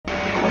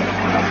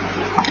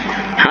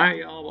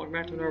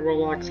welcome back to another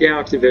Roblox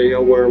Galaxy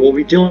video where we'll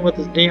be dealing with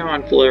this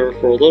neon flare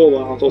for a little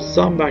while until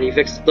somebody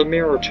fixes the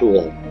mirror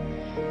tool.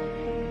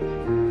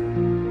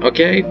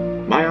 Okay,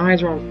 my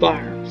eyes are on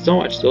fire, so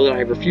much so that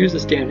I refuse to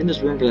stand in this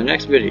room for the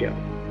next video.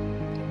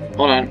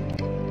 Hold on.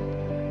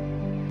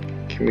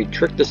 Can we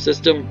trick the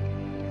system?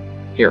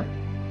 Here,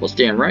 we'll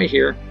stand right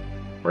here,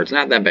 where it's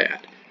not that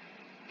bad.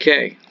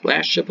 Okay,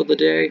 last ship of the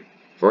day,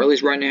 for at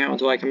least right now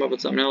until I come up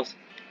with something else.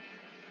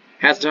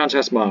 Hasatan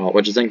test model,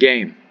 which is in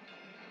game.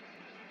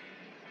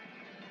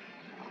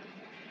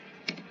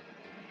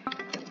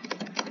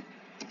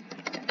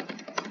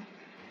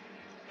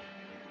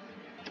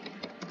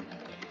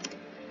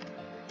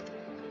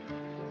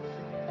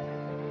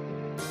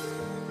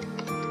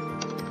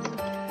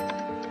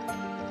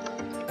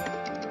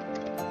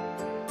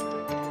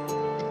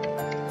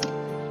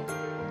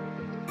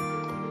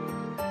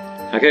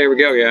 Okay, here we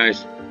go,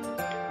 guys.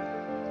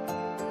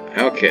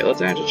 Okay, let's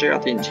actually check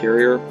out the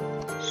interior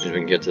as soon as we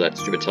can get to that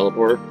stupid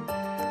teleporter.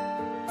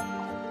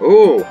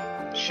 Ooh,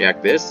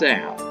 check this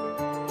out.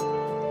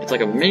 It's like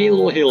a mini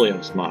little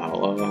Helios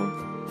model,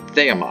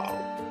 Thea model.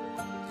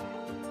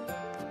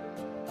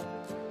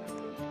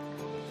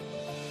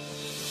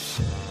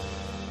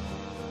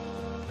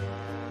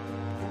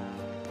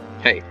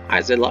 Hey, I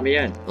said let me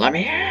in. Let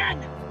me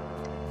in.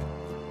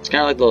 It's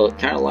kind of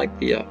like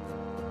the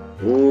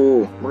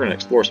ooh, we're gonna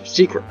explore some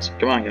secrets.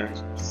 Come on,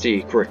 guys.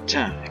 Secret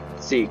time.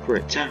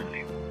 Secret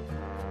time.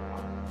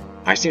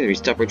 I seem to be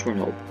stuck between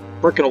a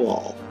brick and a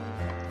wall.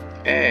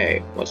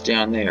 Hey, what's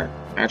down there?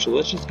 Actually,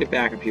 let's just get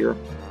back up here.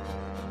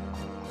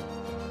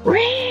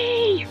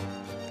 Whee!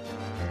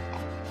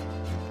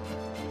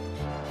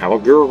 I will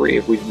agree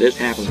if this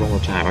happens one more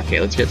time. Okay,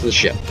 let's get to the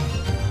ship.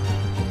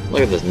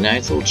 Look at this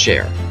nice little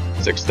chair.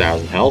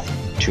 6,000 health,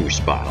 2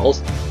 spiles.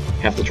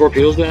 Have the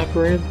torpedoes been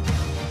upgraded?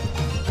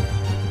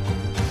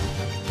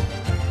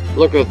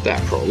 Look at that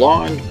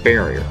prolonged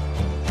barrier.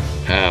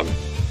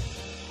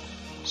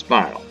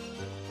 Spinal.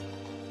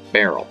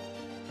 Barrel.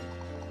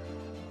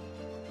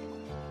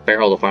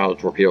 Barrel to fire the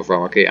torpedo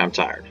from. Okay, I'm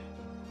tired.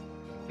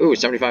 Ooh,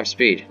 75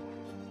 speed.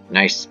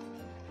 Nice.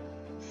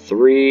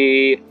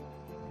 3,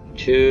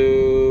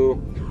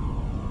 2...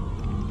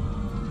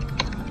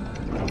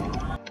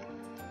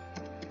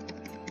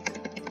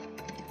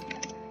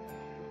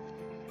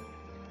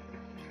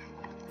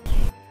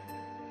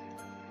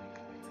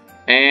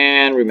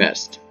 And we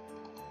missed.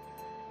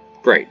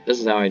 Great, this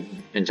is how I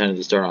intended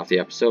to start off the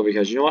episode,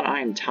 because you know what?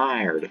 I am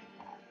tired.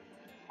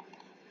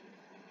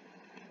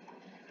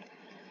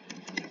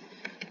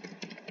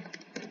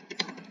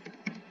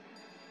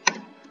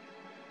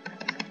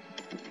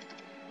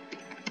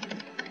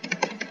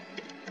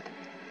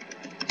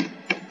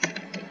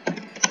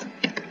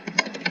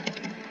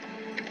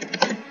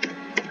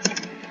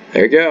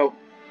 There you go.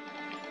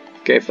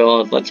 Okay,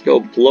 fellas, let's go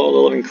blow the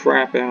living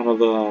crap out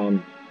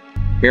of,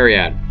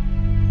 Myriad.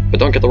 But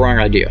don't get the wrong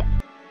idea.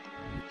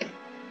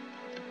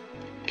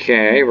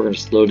 Okay, we're gonna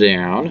slow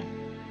down.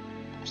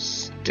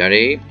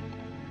 Steady.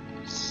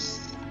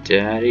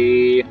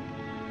 Steady.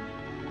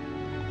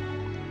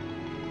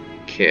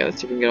 Okay,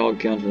 let's see if we can get all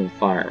guns within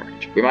fire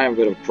range. We might have a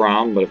bit of a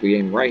problem, but if we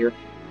aim right here.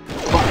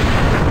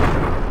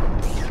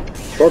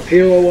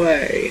 Torpedo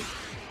away!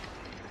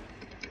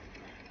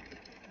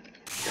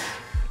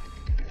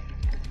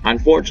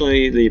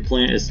 Unfortunately, the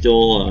plant is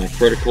still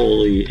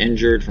critically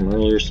injured from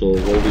earlier, so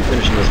we'll be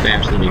finishing this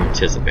faster than you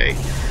anticipate.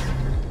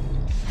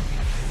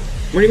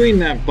 What do you mean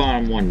that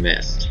bottom one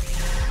missed?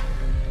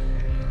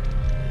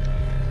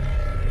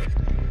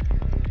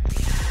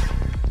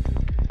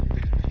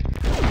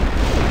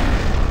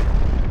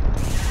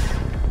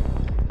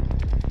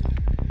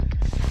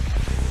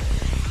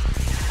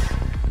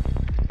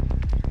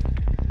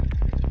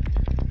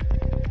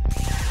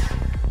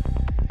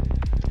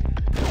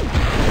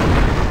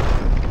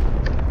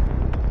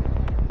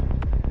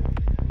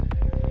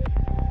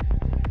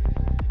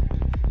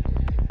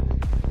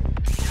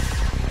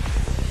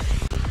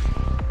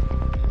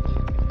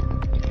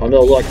 Oh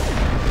no, look.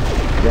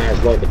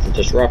 Guys, look, it's a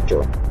disruptor.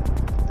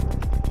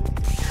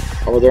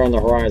 Over there on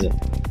the horizon.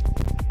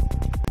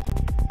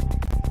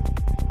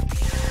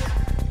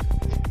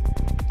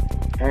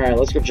 Alright,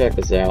 let's go check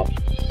this out.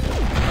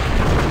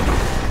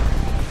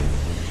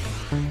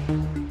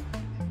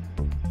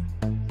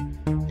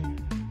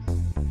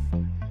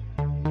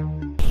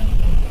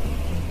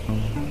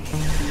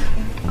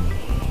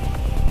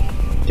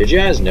 Did you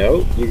guys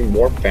know you can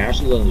warp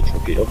faster than the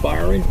torpedo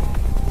firing?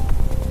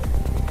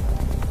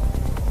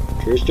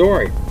 True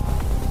story.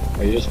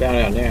 Well, you just found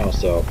out now,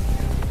 so...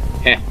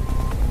 Heh.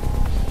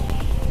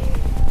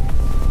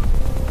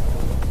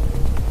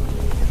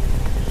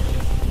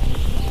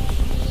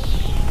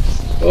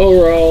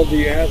 Overall,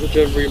 the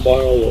Hasatan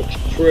remodel looks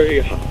pretty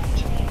hot.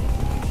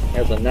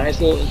 Has a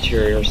nice little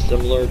interior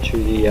similar to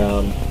the,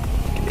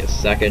 give me a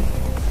second,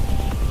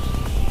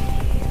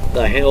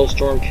 the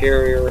Hailstorm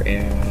carrier,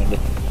 and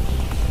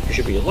you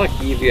should be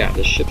lucky if you have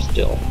the ship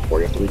still, or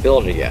you have to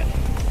rebuild it again.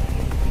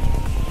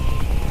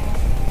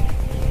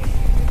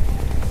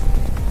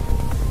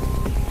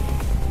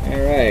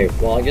 Alright,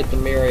 well I get the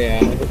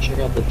Myriad, I'll go check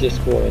out the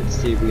Discord and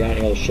see if we got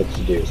any other ships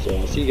to do. So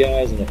I'll see you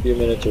guys in a few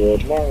minutes or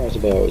tomorrow, I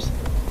suppose.